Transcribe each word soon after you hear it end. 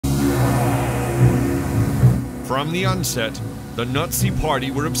From the onset, the Nazi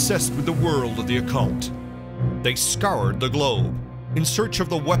Party were obsessed with the world of the occult. They scoured the globe in search of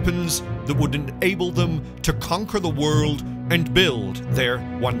the weapons that would enable them to conquer the world and build their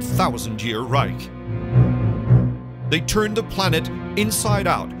 1,000-year Reich. They turned the planet inside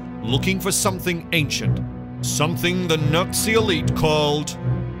out, looking for something ancient, something the Nazi elite called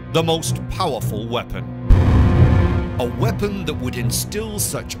the most powerful weapon. A weapon that would instill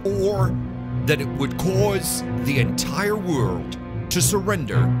such awe that it would cause the entire world to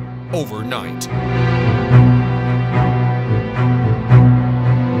surrender overnight.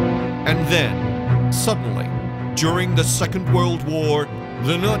 And then, suddenly, during the Second World War,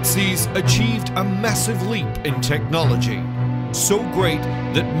 the Nazis achieved a massive leap in technology, so great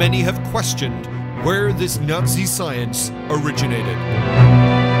that many have questioned where this Nazi science originated.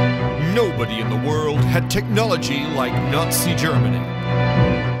 Nobody in the world had technology like Nazi Germany.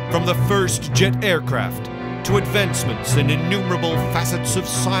 From the first jet aircraft to advancements in innumerable facets of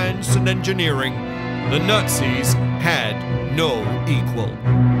science and engineering, the Nazis had no equal.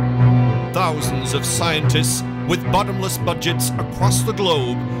 Thousands of scientists with bottomless budgets across the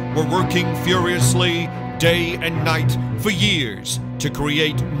globe were working furiously day and night for years to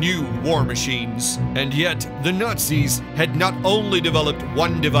create new war machines. And yet, the Nazis had not only developed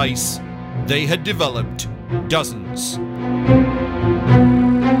one device, they had developed dozens.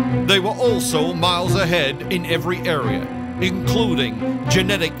 They were also miles ahead in every area, including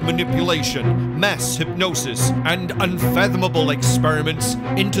genetic manipulation, mass hypnosis, and unfathomable experiments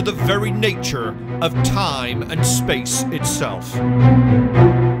into the very nature of time and space itself.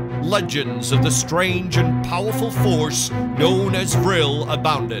 Legends of the strange and powerful force known as Vril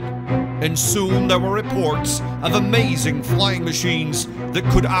abounded, and soon there were reports of amazing flying machines that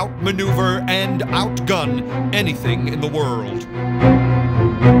could outmaneuver and outgun anything in the world.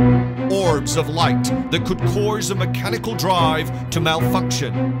 Orbs of light that could cause a mechanical drive to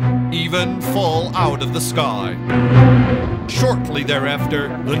malfunction, even fall out of the sky. Shortly thereafter,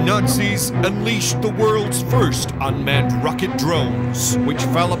 the Nazis unleashed the world's first unmanned rocket drones, which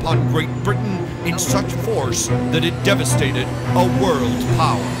fell upon Great Britain in such force that it devastated a world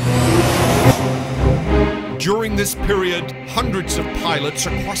power. During this period, hundreds of pilots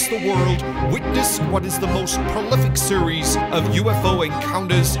across the world witnessed what is the most prolific series of UFO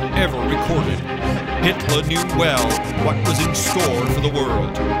encounters ever recorded. Hitler knew well what was in store for the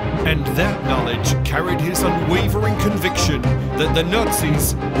world, and that knowledge carried his unwavering conviction that the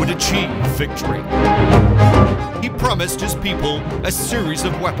Nazis would achieve victory. He promised his people a series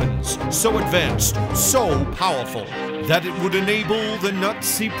of weapons so advanced, so powerful, that it would enable the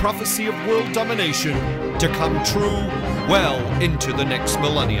Nazi prophecy of world domination to come true well into the next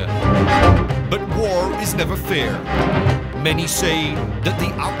millennia. But war is never fair. Many say that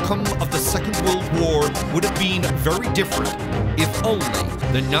the outcome of the Second World War would have been very different if only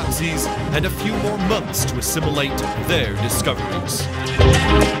the Nazis had a few more months to assimilate their discoveries.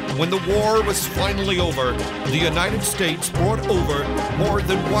 When the war was finally over, the United States brought over more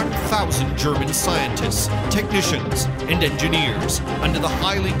than 1,000 German scientists, technicians, and engineers under the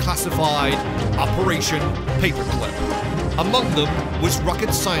highly classified Operation Paperclip. Among them was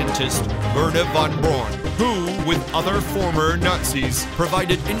rocket scientist Wernher von Braun, who, with other former Nazis,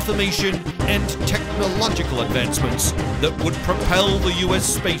 provided information and technological advancements that would propel the US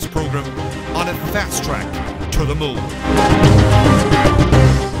space program on a fast track to the moon.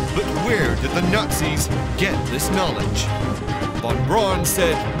 But where did the Nazis get this knowledge? Von Braun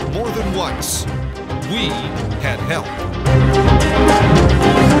said more than once, "We had help."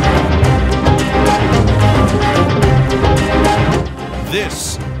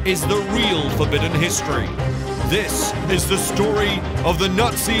 This is the real forbidden history. This is the story of the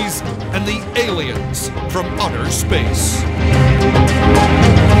Nazis and the aliens from outer space.